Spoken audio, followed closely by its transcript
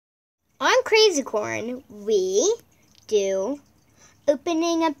On Crazycorn, we do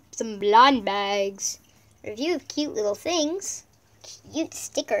opening up some blonde bags, review of cute little things, cute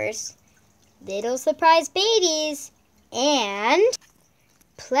stickers, little surprise babies, and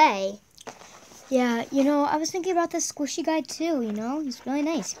play. Yeah, I was thinking about this squishy guy too, He's really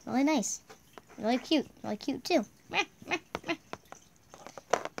nice, really nice. Really cute too.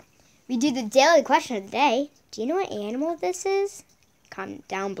 We do the daily question of the day. Do you know what animal this is? Comment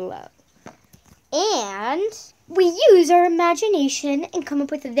down below. And we use our imagination and come up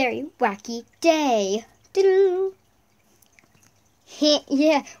with a very wacky day. Doo-doo.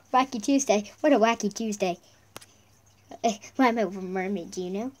 Yeah, Wacky Tuesday. What a wacky Tuesday. Why am I a mermaid, do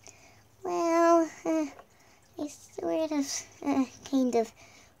you know? Well, I sort of, kind of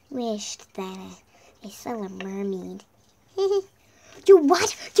wished that I saw a mermaid. You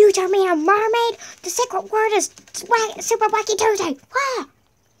what? You turned me a mermaid? The secret word is Super Wacky Tuesday. Wow.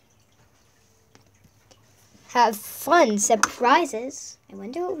 Have fun surprises. I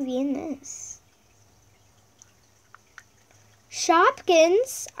wonder what will be in this.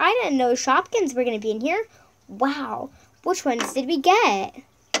 Shopkins. I didn't know Shopkins were going to be in here. Wow. Which ones did we get?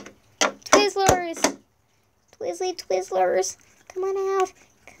 Twizzlers. Twizzlers. Come on out.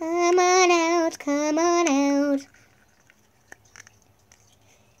 Come on out. Come on out.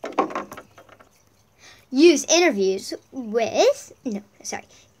 Use interviews with,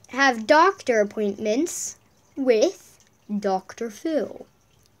 have doctor appointments with Dr. Phil.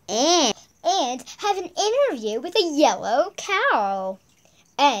 And have an interview with a yellow cow.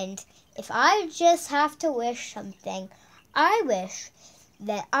 And if I just have to wish something, I wish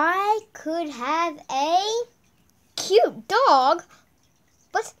that I could have a cute dog.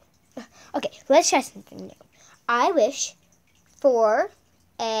 Okay, let's try something new. I wish for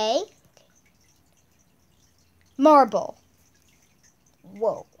a marble.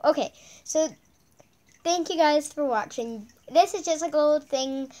 Whoa. Okay, so thank you guys for watching. This is just like a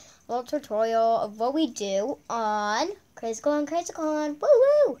little tutorial of what we do on Crazycorn. Woo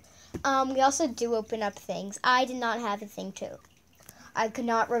woo! We also do open up things. I did not have a thing too. I could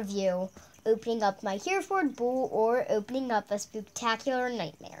not review opening up my Hereford Bull or opening up a Spooktacular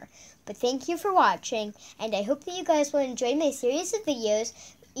Nightmare. But thank you for watching, and I hope that you guys will enjoy my series of videos.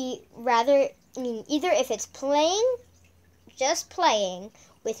 Either if it's just playing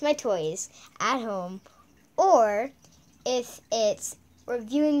with my toys at home, or if it's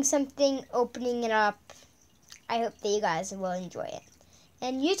reviewing something, opening it up. I hope that you guys will enjoy it.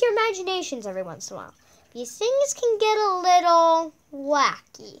 And use your imaginations every once in a while. These things can get a little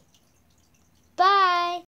wacky. Bye!